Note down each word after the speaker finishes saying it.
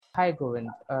Hi, Govind.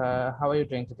 How are you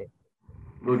doing today?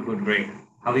 Good, good, great.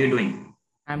 How are you doing?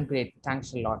 I'm great.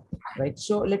 Thanks a lot. Right.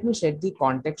 So let me set the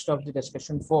context of the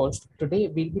discussion first. Today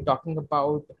we'll be talking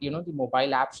about the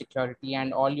mobile app security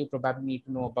and all you probably need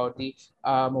to know about the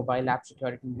mobile app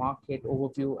security market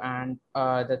overview and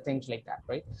the things like that.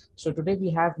 Right. So today we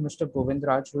have Mr. Govind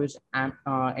Raj, who is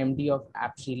MD of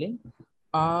AppSealing.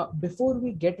 Before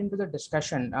we get into the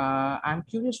discussion, I'm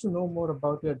curious to know more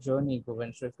about your journey,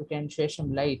 Govind. So if you can share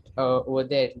some light over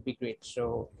there, it'd be great.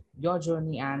 So your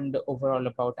journey and overall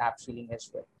about app sealing as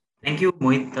well. Thank you,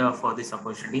 Mohit, for this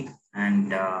opportunity,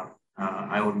 and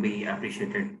I would be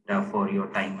appreciated for your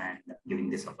time and giving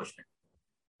this opportunity.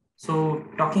 So,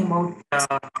 talking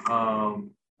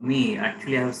about me,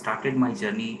 actually, I have started my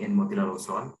journey in Motilal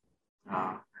Oswal.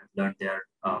 I've learned there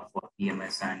for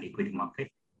PMS and equity market,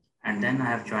 and then I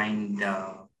have joined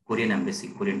Korean Embassy,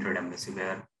 Korean Trade Embassy,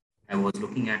 where I was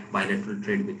looking at bilateral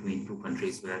trade between two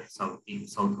countries, where South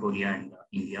Korea and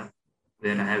India,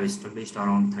 where I have established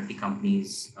around 30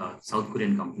 companies, South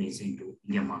Korean companies into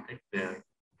India market, where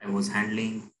I was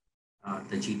handling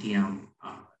the GTM,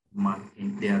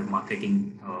 in their market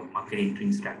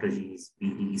entering strategies,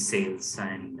 BD, sales,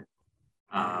 and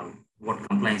uh, what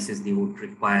compliances they would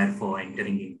require for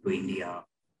entering into India.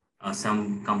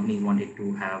 Some companies wanted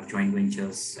to have joint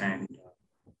ventures and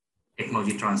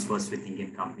technology transfers with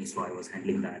Indian companies, so I was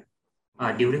handling that.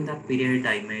 During that period,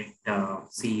 I met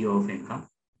CEO of Income.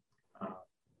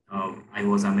 Uh, I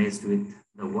was amazed with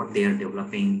what they are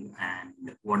developing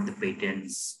and what the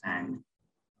patents and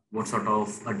what sort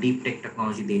of a deep tech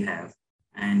technology they have.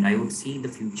 And I would see the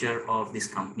future of this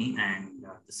company and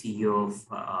the CEO of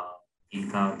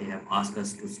Inca, they have asked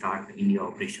us to start the India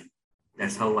operation.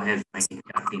 That's how I have joined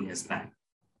India 10 years back.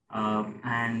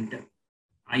 And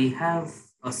I have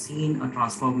seen a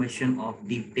transformation of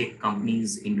deep tech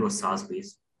companies into a SaaS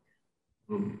base,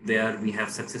 where we have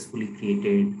successfully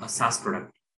created a SaaS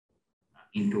product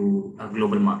into a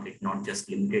global market, not just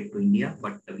limited to India,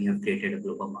 but we have created a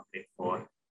global market for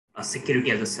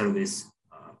security as a service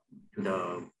to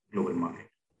the global market.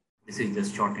 This is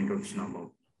just short introduction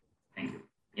about. Thank you.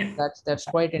 Yeah. That's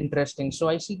quite interesting. So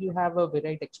I see you have a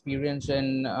varied experience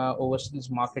in overseas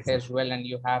market as well, and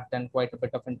you have done quite a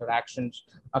bit of interactions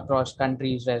across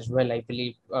countries as well, I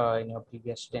believe, in your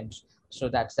previous stints. So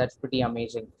that's pretty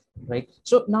amazing, right?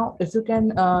 So now, if you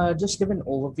can just give an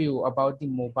overview about the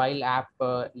mobile app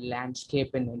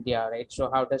landscape in India, right? So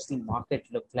how does the market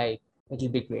look like? It'll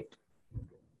be great.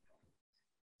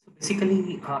 So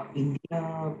basically,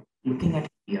 India, looking at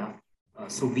India,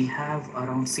 so we have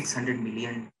around 600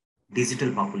 million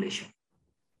digital population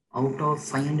out of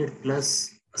 500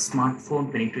 plus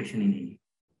smartphone penetration in India.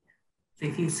 So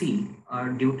if you see,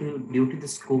 due to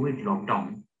this COVID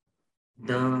lockdown,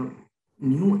 the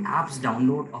new apps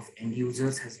download of end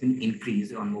users has been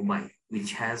increased on mobile,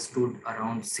 which has stood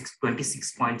around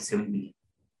 26.7 million.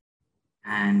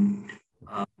 And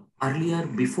uh, earlier,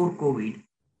 before COVID,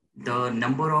 the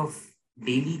number of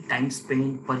daily time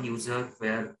spent per user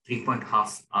were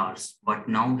 3.5 hours, but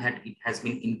now it has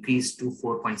been increased to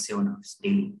 4.7 hours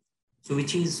daily. So,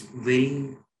 which is very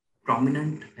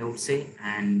prominent, I would say,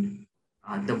 and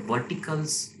the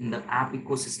verticals in the app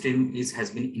ecosystem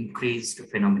has been increased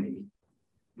phenomenally,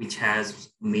 which has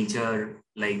major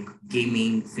like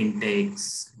gaming,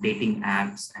 fintechs, dating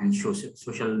apps, and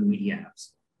social media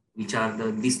apps, which are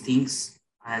these things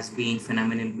has been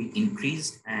phenomenally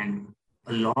increased, and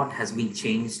a lot has been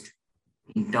changed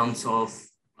in terms of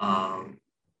uh,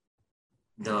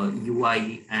 the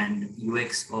UI and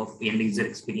UX of end user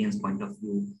experience point of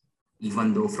view.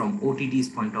 Even though from OTT's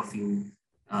point of view,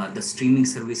 the streaming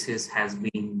services has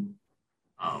been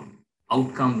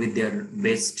outcome with their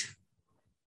best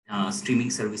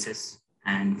streaming services,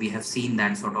 and we have seen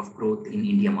that sort of growth in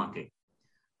India market.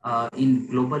 In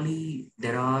globally,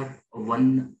 there are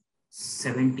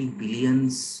 170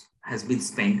 billions has been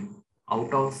spent.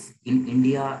 Out of in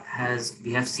India has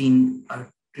we have seen a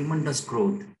tremendous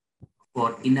growth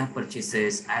for in-app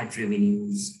purchases, ad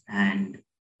revenues, and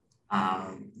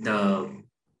uh, the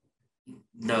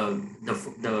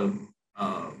the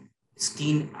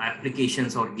scheme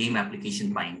applications or game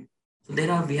application buying. So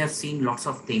we have seen lots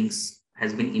of things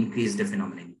has been increased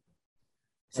phenomenally.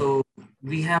 So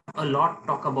we have a lot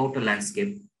talk about the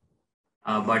landscape,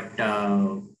 but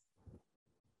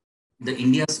the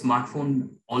India smartphone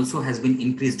also has been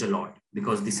increased a lot,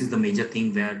 because this is the major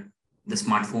thing where the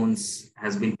smartphones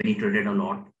has been penetrated a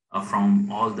lot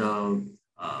from all the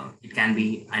it can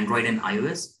be Android and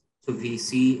iOS. So we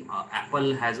see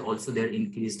Apple has also there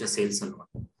increased the sales a lot.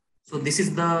 So this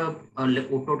is the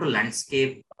total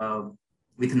landscape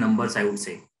with numbers, I would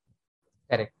say.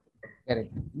 Correct.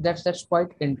 Correct. That's quite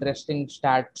interesting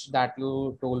stats that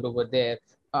you told over there.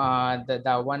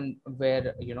 The one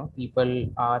where people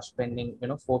are spending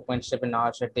 4.7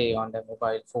 hours a day on their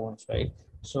mobile phones, right?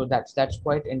 So that's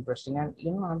quite interesting, and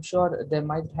I'm sure there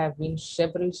might have been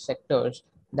several sectors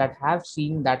that have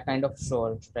seen that kind of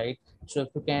surge, right? So if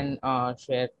you can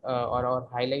share or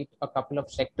highlight a couple of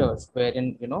sectors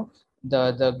wherein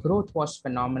the growth was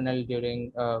phenomenal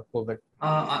during COVID.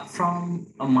 From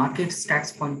a market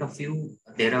stats point of view,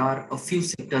 there are a few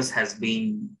sectors have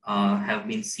been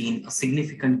seen a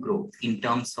significant growth in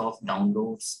terms of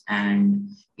downloads and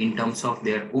in terms of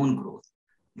their own growth.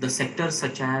 The sectors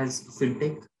such as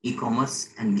fintech, e-commerce,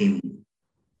 and gaming.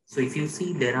 So if you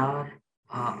see, there are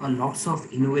a lots of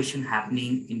innovation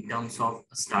happening in terms of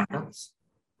startups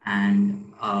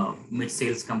and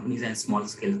mid-sales companies and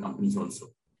small-scale companies also.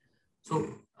 So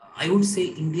I would say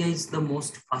India is the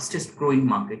most fastest growing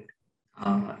market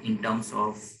in terms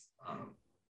of uh,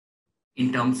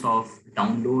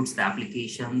 downloads, the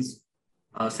applications.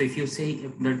 So if you say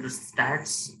if the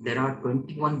stats, there are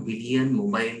 21 billion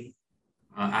mobile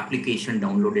application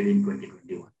downloaded in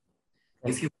 2021.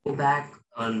 Right. If you go back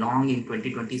long in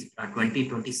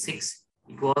 2026,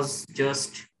 it was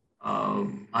just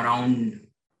around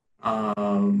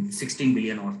 16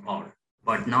 billion or odd,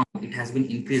 but now it has been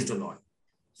increased a lot.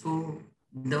 So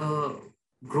the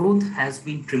growth has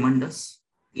been tremendous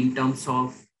in terms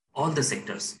of all the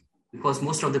sectors because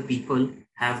most of the people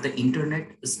have the internet,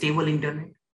 stable internet.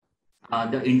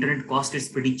 The internet cost is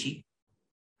pretty cheap,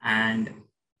 and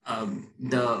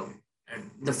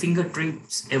the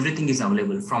fingertips, everything is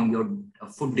available from your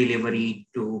food delivery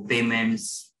to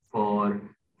payments for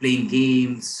playing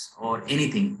games or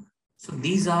anything. So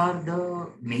these are the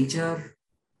major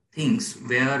things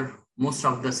where most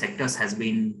of the sectors has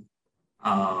been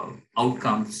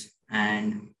outcomes,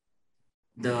 and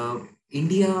the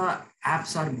India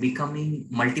apps are becoming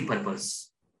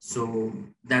multi-purpose. So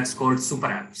that's called super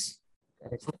apps.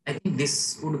 Correct. So I think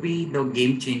this would be the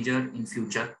game changer in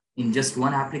future. In just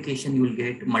one application, you will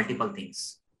get multiple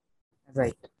things.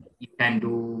 Right. You can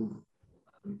do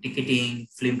ticketing,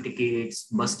 film tickets,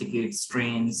 bus tickets,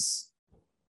 trains.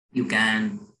 You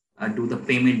can do the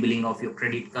payment billing of your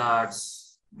credit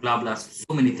cards, blah, blah.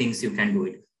 So many things you can do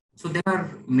it. So there are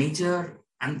major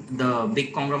and the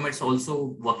big conglomerates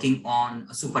also working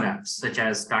on super apps, such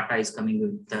as Tata is coming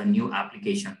with the new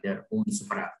application, their own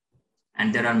super app.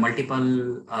 And there are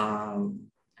multiple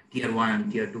tier one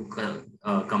and tier two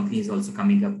companies also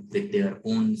coming up with their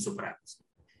own super apps.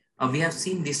 We have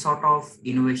seen this sort of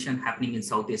innovation happening in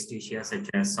Southeast Asia, such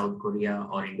as South Korea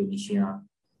or Indonesia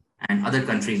and other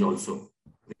countries also,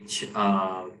 which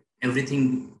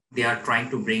everything they are trying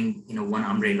to bring in a one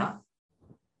umbrella,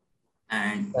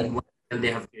 and in Correct. one they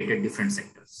have created different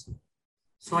sectors.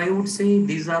 So I would say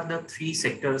these are the three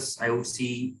sectors I would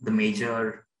see the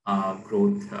major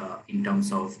growth in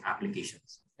terms of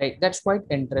applications. Right, that's quite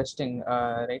interesting.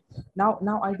 Right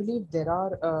now, I believe there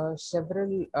are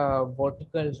several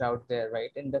verticals out there,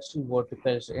 right? Industry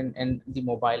verticals in the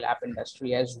mobile app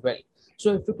industry as well.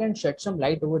 So, if you can shed some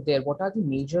light over there, what are the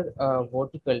major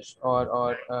verticals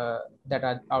or that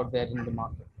are out there in the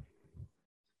market?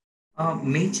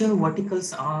 Major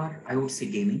verticals are, I would say,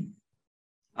 gaming,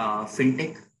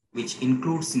 fintech, which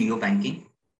includes neobanking,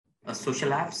 social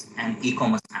apps, and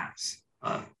e-commerce apps.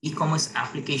 E-commerce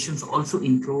applications also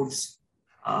includes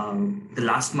the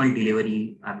last mile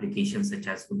delivery applications such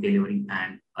as food delivery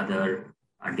and other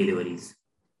deliveries.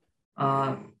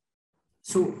 Uh,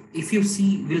 so if you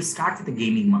see, we'll start with the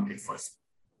gaming market first.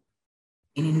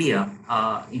 In India,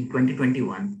 in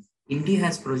 2021, India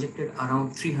has projected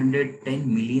around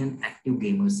 310 million active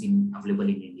gamers available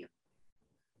in India,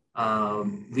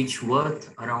 which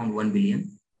worth around 1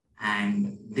 billion,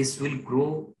 and this will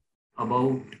grow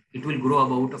about it will grow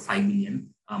about a 5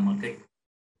 billion market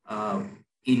uh,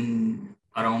 in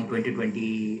around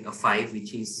 2025,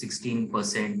 which is 16%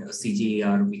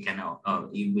 CGAR,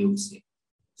 we would say.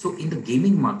 So in the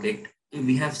gaming market,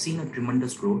 we have seen a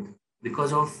tremendous growth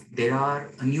because of there are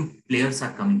new players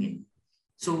are coming in.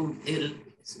 So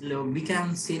we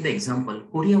can say the example,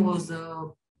 Korea was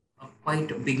a quite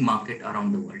a big market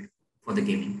around the world for the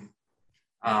gaming.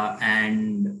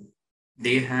 And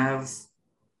they have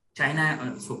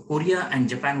China, so Korea and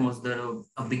Japan was the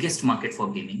biggest market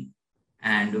for gaming.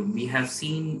 And we have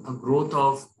seen a growth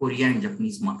of Korea and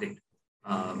Japanese market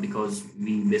because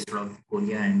we based out of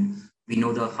Korea and we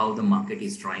know how the market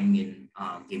is drawing in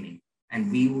gaming.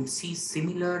 And we would see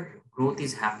similar growth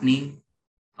is happening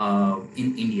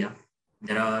in India.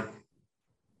 There are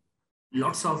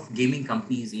lots of gaming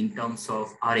companies in terms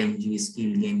of RMG,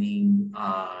 skill gaming,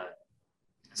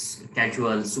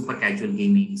 casual, super casual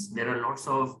gamings. There are lots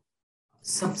of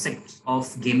subsets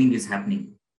of gaming is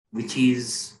happening, which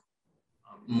is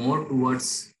more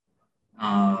towards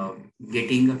uh,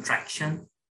 getting a traction,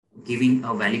 giving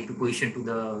a value proposition to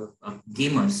the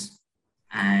gamers.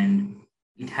 And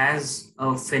it has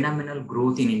a phenomenal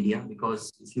growth in India,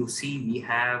 because if you see, we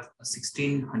have a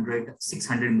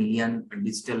 600 million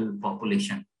digital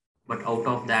population, but out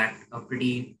of that, a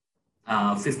pretty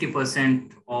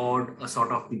 50% odd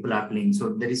sort of people are playing. So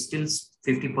there is still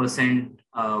 50%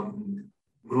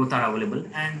 growth are available.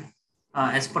 And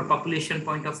as per population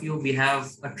point of view, we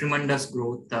have a tremendous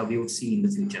growth we would see in the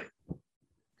future.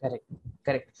 Correct,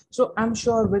 correct. So I'm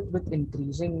sure with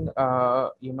increasing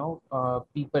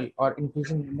people, or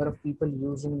increasing number of people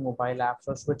using mobile apps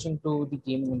or switching to the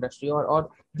gaming industry, or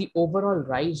the overall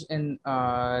rise in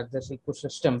this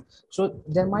ecosystem, so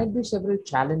there might be several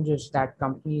challenges that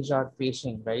companies are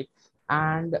facing, right?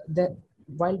 And that,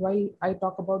 while I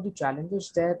talk about the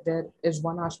challenges, there is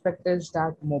one aspect is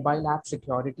that mobile app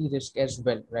security risk as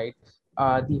well, right?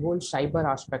 The whole cyber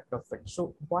aspect of it.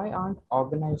 So why aren't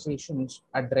organizations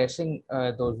addressing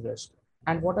those risks?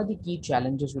 And what are the key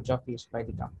challenges which are faced by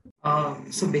the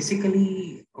company? So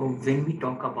basically, when we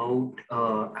talk about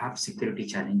app security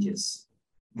challenges,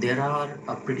 there are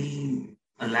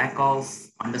a lack of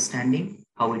understanding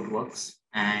how it works,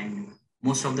 and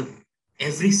most of the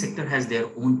every sector has their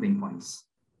own pain points.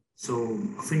 So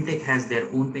fintech has their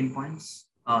own pain points,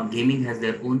 gaming has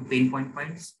their own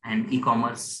points, and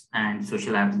e-commerce and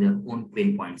social apps their own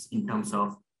pain points in terms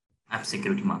of app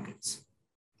security markets.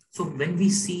 So when we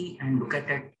see and look at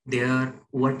it, their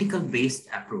vertical based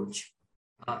approach,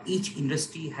 each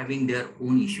industry having their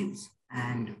own issues,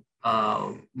 and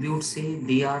we would say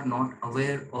they are not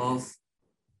aware of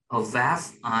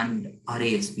WAF and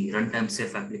RASP, runtime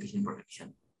safe application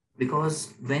protection.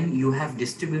 Because when you have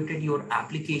distributed your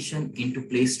application into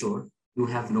Play Store, you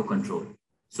have no control.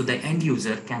 So the end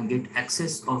user can get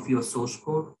access of your source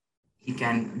code. He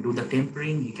can do the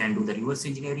tempering, he can do the reverse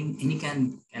engineering, any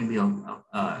can be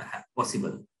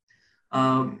possible.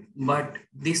 But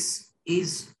this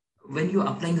is when you're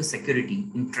applying the security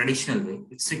in traditional way,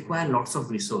 it's require lots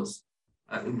of resource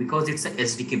because it's a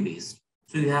SDK based.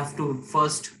 So you have to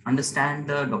first understand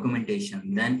the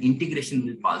documentation, then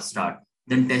integration will start,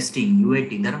 then testing,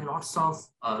 UAT. There are lots of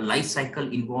life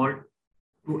cycle involved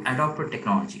to adopt a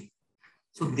technology.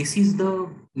 So this is the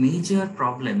major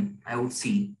problem I would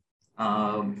see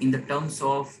in the terms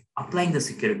of applying the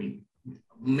security.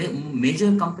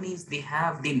 Major companies, they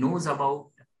knows about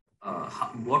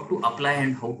what to apply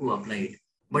and how to apply it.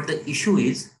 But the issue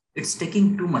is it's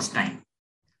taking too much time.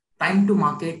 Time to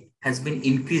market has been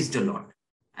increased a lot.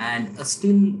 And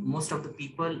still most of the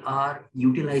people are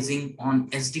utilizing on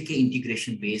SDK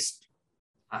integration based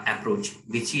approach,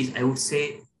 which is, I would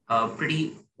say, a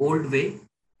pretty old way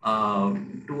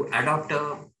to adopt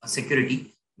a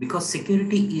security, because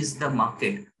security is the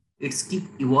market. It's keep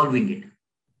evolving it.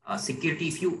 Security,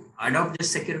 if you adopt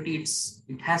this security,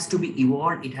 it has to be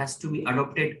evolved, it has to be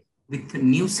adopted with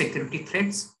new security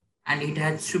threats, and it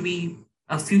has to be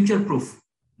a future proof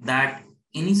that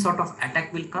any sort of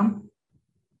attack will come.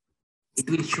 It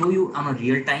will show you on a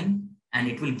real time, and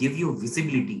it will give you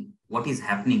visibility what is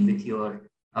happening with your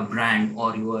brand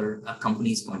or your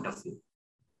company's point of view.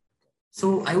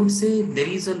 So I would say there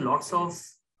is a lots of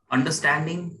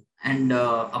understanding and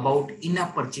about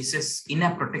in-app purchases,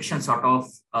 in-app protection sort of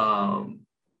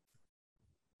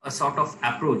a sort of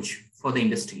approach for the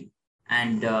industry.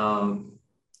 And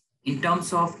in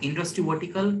terms of industry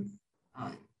vertical,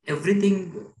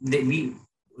 everything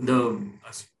the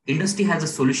industry has a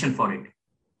solution for it,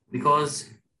 because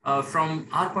from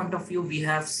our point of view, we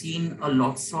have seen a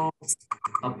lots of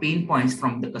pain points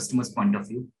from the customer's point of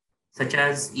view, such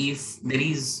as if there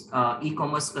is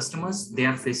e-commerce customers, they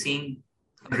are facing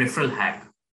a referral hack,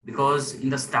 because in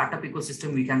the startup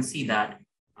ecosystem, we can see that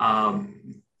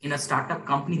in a startup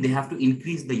company, they have to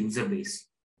increase the user base.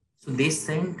 So they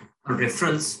send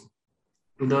referrals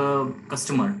to the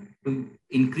customer to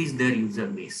increase their user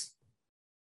base.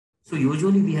 So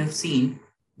usually we have seen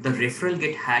the referral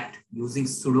get hacked using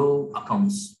pseudo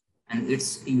accounts, and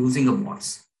it's using a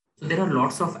bots. So there are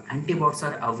lots of anti-bots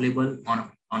are available on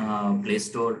a Play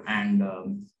Store and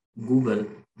Google,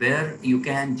 where you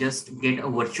can just get a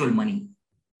virtual money.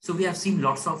 So we have seen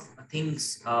lots of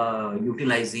things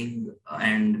utilizing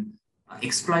and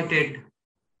exploited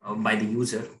by the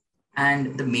user.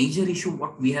 And the major issue,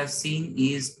 what we have seen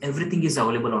is everything is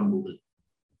available on Google.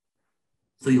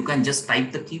 So you can just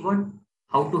type the keyword,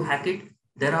 how to hack it.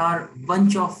 There are a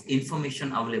bunch of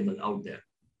information available out there,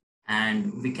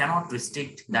 and we cannot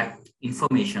restrict that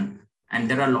information. And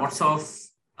there are lots of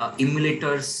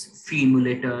emulators, free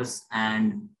emulators,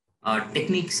 and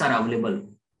techniques are available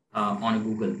on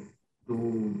Google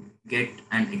to get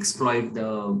and exploit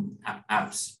the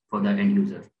apps for the end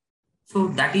user. So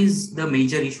that is the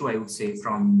major issue, I would say,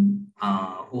 from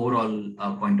overall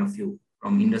point of view,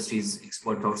 from industry's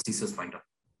expert or CISO's point of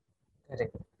view.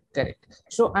 Correct. Correct.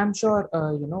 So I'm sure,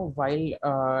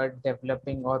 while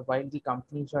developing or while the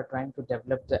companies are trying to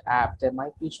develop the app, there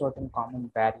might be certain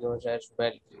common barriers as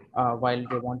well while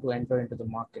they want to enter into the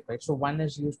market, right? So one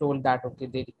is you told that, okay,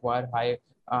 they require high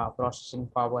processing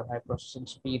power, high processing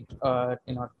speed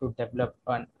in order to develop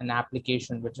an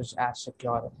application which is as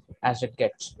secure as it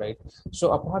gets, right?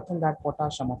 So apart from that, what are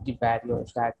some of the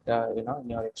barriers that, in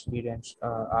your experience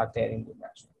are there in the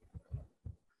industry?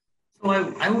 So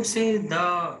I would say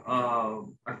the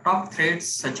top threats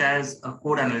such as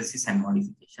code analysis and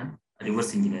modification,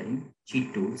 reverse engineering,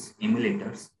 cheat tools,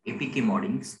 emulators, APK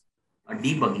moddings,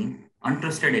 debugging,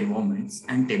 untrusted environments,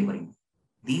 and tampering.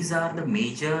 These are the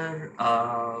major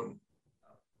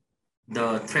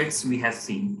the threats we have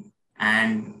seen,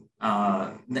 and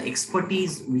the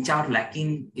expertise which are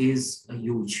lacking is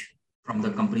huge from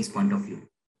the company's point of view.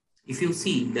 If you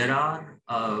see, there are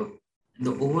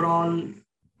the overall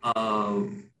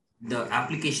the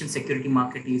application security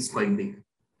market is quite big.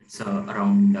 It's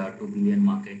around 2 billion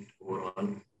market overall,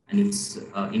 and it's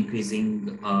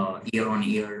increasing year on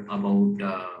year about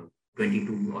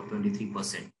 22 or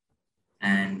 23%.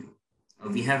 And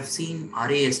we have seen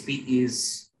RASP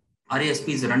is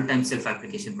runtime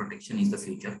self-application protection is the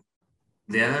future,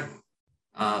 where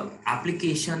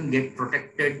application get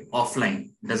protected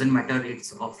offline. Doesn't matter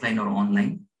it's offline or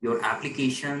online. Your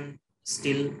application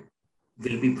still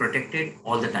will be protected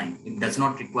all the time. It does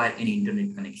not require any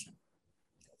internet connection.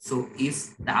 So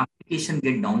if the application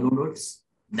get downloaded,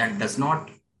 that does not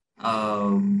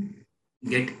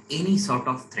get any sort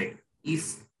of threat.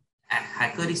 If a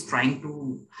hacker is trying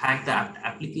to hack the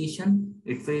application,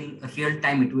 it will real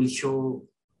time, it will show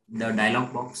the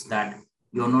dialog box that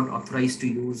you are not authorized to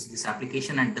use this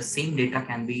application, and the same data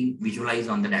can be visualized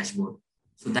on the dashboard.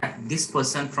 So that this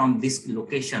person from this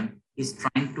location is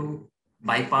trying to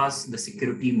bypass the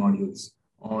security modules,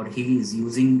 or he is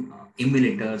using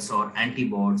emulators or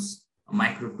anti-bots,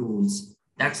 micro tools.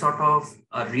 That sort of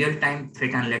real-time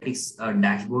threat analytics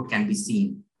dashboard can be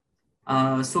seen.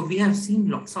 So we have seen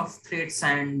lots of threats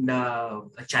and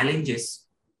challenges,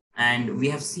 and we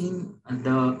have seen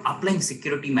the applying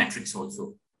security metrics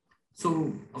also.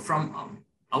 So from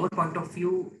our point of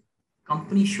view,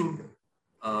 companies should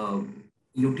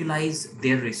utilize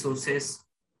their resources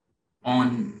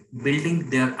on building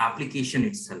their application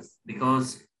itself,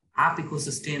 because app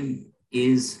ecosystem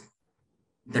is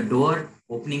the door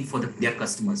opening for their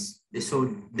customers. They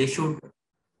should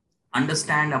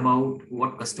understand about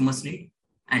what customers need,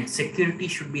 and security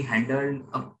should be handled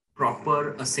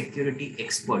proper security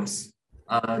experts.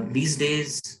 These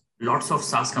days, lots of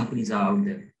SaaS companies are out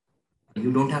there.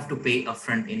 You don't have to pay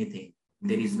upfront anything.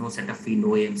 There is no setup fee, no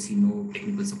AMC, no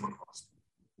technical support cost.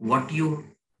 What you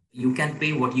can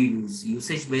pay what you use.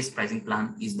 Usage-based pricing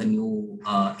plan is the new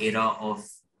era of,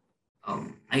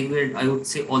 I would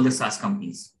say, all the SaaS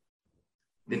companies,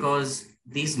 because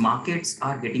these markets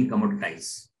are getting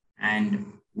commoditized.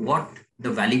 And what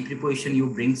the value proposition you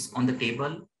brings on the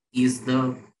table is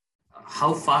the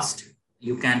how fast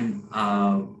you can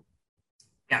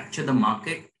capture the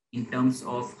market in terms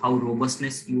of how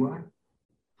robustness you are,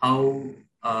 how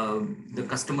the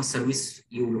customer service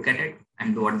you look at it,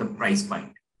 and what the price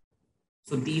point.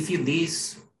 So if you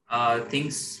these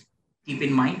things keep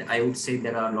in mind, I would say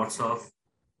there are lots of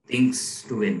things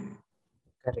to win.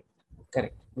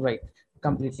 Correct, right.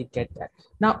 Completely get that.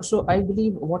 Now, so I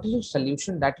believe, what is the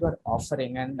solution that you are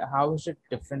offering, and how is it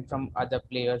different from other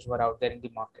players who are out there in the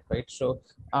market, right? So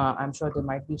I'm sure there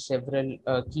might be several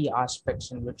key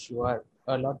aspects in which you are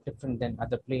a lot different than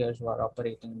other players who are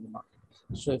operating in the market.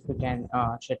 So if you can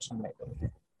shed some light on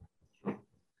it.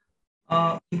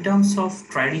 In terms of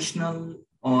traditional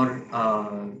or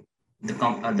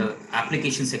the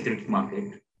application security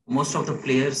market, most of the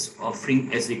players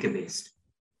offering SDK based.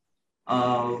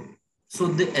 So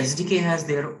the SDK has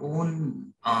their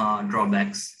own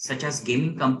drawbacks, such as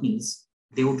gaming companies.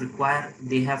 They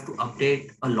have to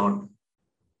update a lot,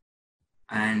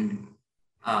 and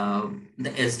the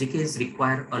SDKs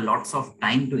require a lots of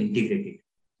time to integrate it.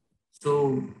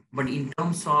 So, but in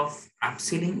terms of app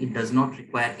sealing, it does not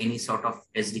require any sort of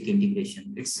SDK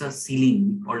integration. It's a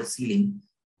sealing, called a sealing.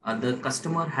 The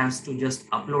customer has to just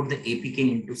upload the APK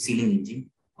into sealing engine.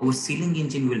 Our sealing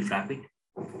engine will wrap it,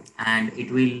 and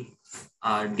it will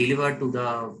deliver to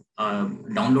the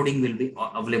downloading will be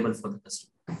available for the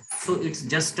customer. So it's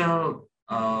just a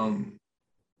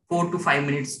 4 to 5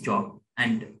 minutes job,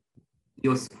 and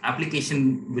your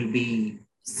application will be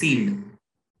sealed,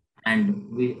 and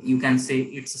you can say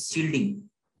it's a shielding.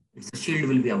 It's a shield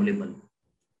will be available.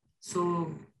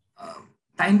 So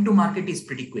time to market is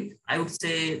pretty quick. I would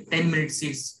say 10 minutes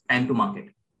is time to market,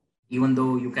 even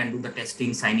though you can do the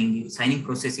testing, signing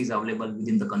process is available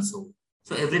within the console.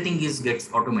 So everything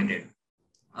gets automated.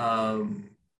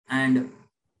 And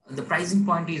the pricing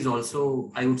point is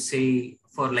also, I would say,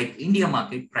 for like India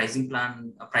market, pricing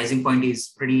point is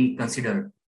pretty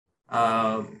considered.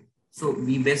 Uh, so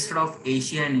we based off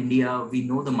Asia and India, we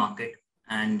know the market,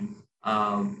 and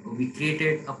we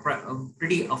created a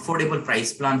pretty affordable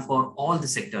price plan for all the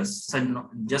sectors, so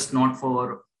just not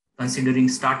for considering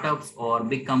startups or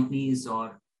big companies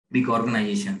or big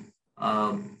organization.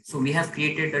 So we have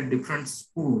created a different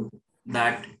pool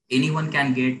that anyone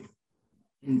can get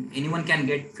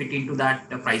fit into that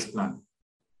price plan.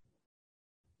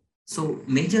 So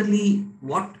majorly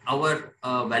what our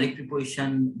value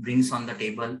proposition brings on the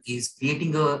table is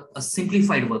creating a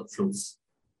simplified workflows,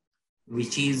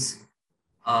 which is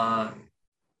uh,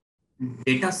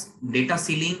 data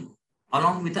sealing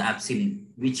along with the app sealing,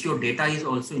 which your data is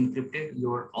also encrypted,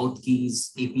 your auth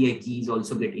keys, API keys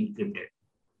also get encrypted.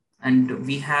 And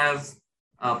we have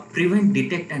prevent,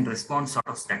 detect, and response sort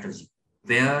of strategy,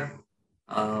 where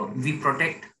we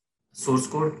protect source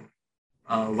code,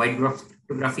 white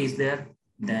cryptography is there,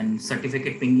 then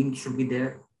certificate pinging should be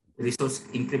there, resource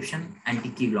encryption,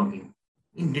 anti-key logging.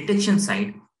 In detection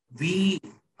side, we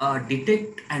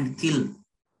detect and kill,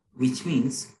 which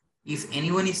means if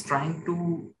anyone is trying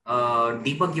to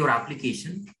debug your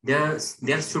application, there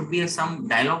should be some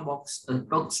dialog box,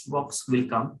 text box will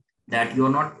come that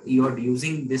you're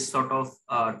using this sort of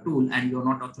tool and you're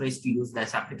not authorized to use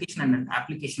this application, and an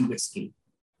application gets killed.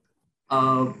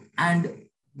 And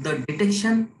the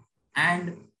detection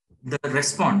and the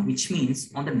response, which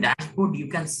means on the dashboard, you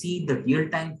can see the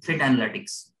real-time threat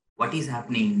analytics, what is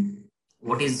happening,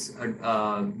 what is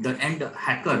the end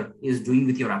hacker is doing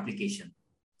with your application.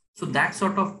 So that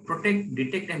sort of protect,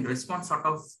 detect, and response sort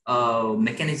of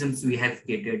mechanisms we have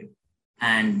created,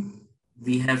 and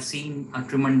we have seen a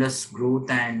tremendous growth,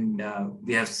 and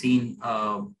we have seen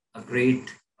a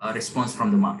great response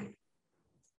from the market.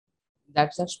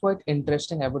 That's quite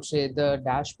interesting. I would say the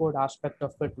dashboard aspect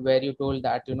of it, where you told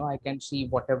that I can see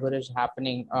whatever is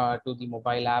happening to the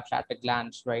mobile apps at a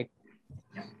glance, right?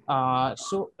 Yeah.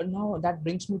 So now that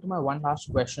brings me to my one last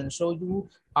question. So you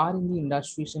are in the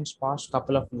industry since past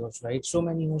couple of years, right? So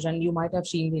many years, and you might have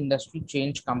seen the industry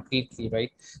change completely,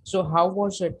 right? So how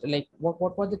was it like?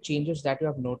 What were the changes that you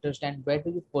have noticed, and where do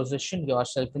you position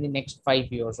yourself in the next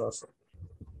 5 years or so?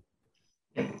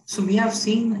 Yeah. So we have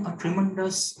seen a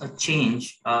tremendous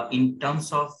change in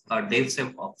terms of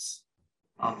DevSecOps.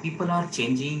 People are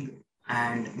changing,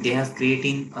 and they are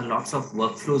creating lots of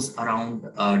workflows around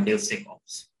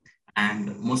DevSecOps.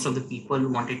 And most of the people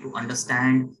wanted to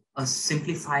understand a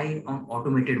simplified and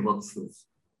automated workflows.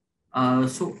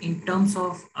 So in terms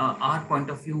of our point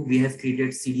of view, we have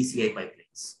created CI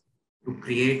pipelines to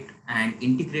create and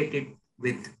integrate it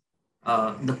with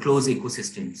the closed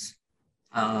ecosystems.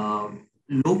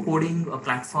 Low coding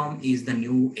platform is the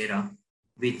new era,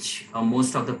 which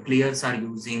most of the players are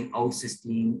using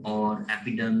OutSystem or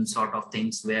Appium sort of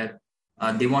things, where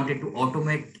they wanted to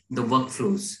automate the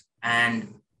workflows,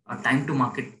 and time to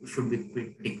market should be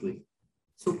pretty quick.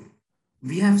 So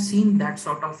we have seen that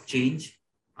sort of change.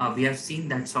 We have seen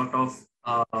that sort of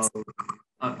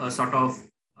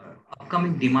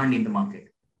upcoming demand in the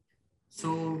market.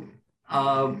 So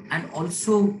and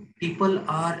also people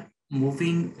are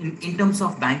moving in terms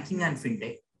of banking and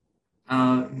fintech.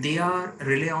 They are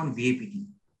rely on VAPT,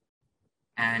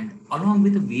 and along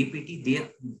with the VAPT,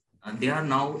 they are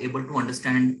now able to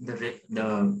understand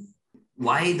the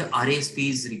why the RASP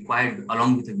is required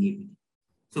along with the VAPT.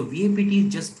 So VAPT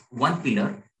is just one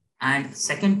pillar, and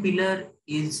second pillar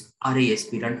is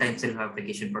RASP, runtime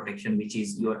self-application protection, which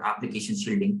is your application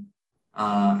shielding,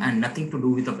 and nothing to do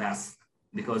with the WAF,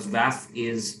 because WAF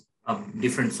is a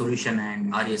different solution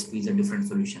and RASP is a different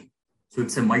solution. So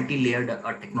it's a multi-layered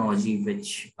technology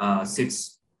which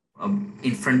sits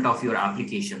in front of your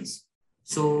applications.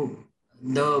 So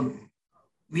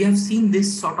we have seen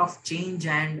this sort of change,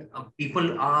 and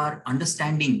people are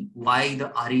understanding why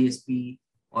the RASP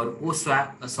or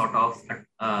OSWAP sort of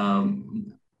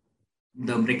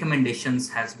the recommendations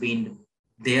has been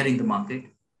there in the market,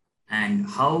 and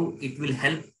how it will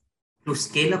help to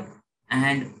scale up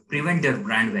and prevent their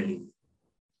brand value.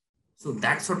 So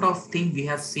that sort of thing we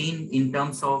have seen in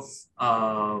terms of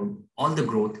all the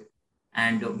growth,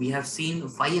 and we have seen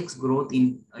 5x growth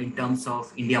in terms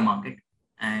of India market.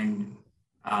 and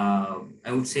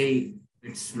I would say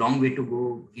it's long way to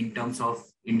go in terms of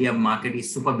India market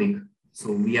is super big.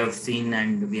 So we have seen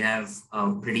and we have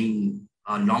pretty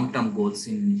long-term goals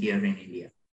in here in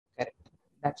India. Correct.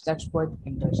 That's quite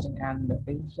interesting, and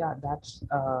yeah, that's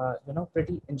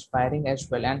pretty inspiring as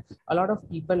well. And a lot of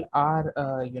people are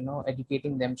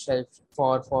educating themselves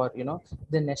for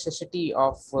the necessity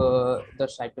of the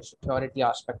cybersecurity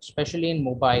aspect, especially in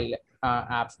mobile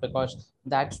apps, because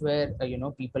that's where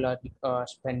people are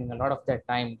spending a lot of their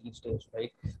time these days,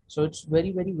 right? So it's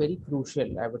very very very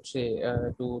crucial, I would say,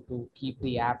 to keep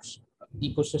the apps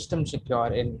ecosystem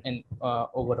secure in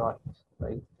overall,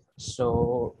 right?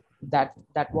 So that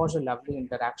was a lovely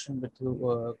interaction with you,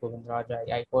 Govindraj.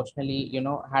 I personally,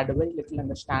 had a very little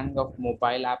understanding of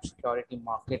mobile app security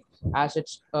market, as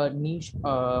it's a niche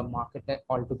market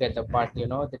altogether. But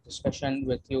the discussion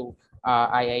with you,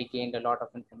 I gained a lot of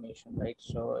information, right?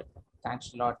 So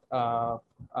thanks a lot.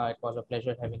 It was a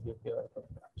pleasure having you here,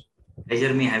 Govindraj.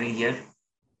 Pleasure me having here.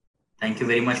 Thank you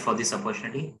very much for this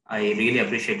opportunity. I really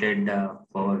appreciated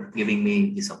for giving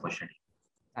me this opportunity.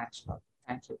 Thanks a lot.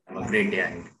 Thank you. Have a great day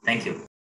ahead. Thank you.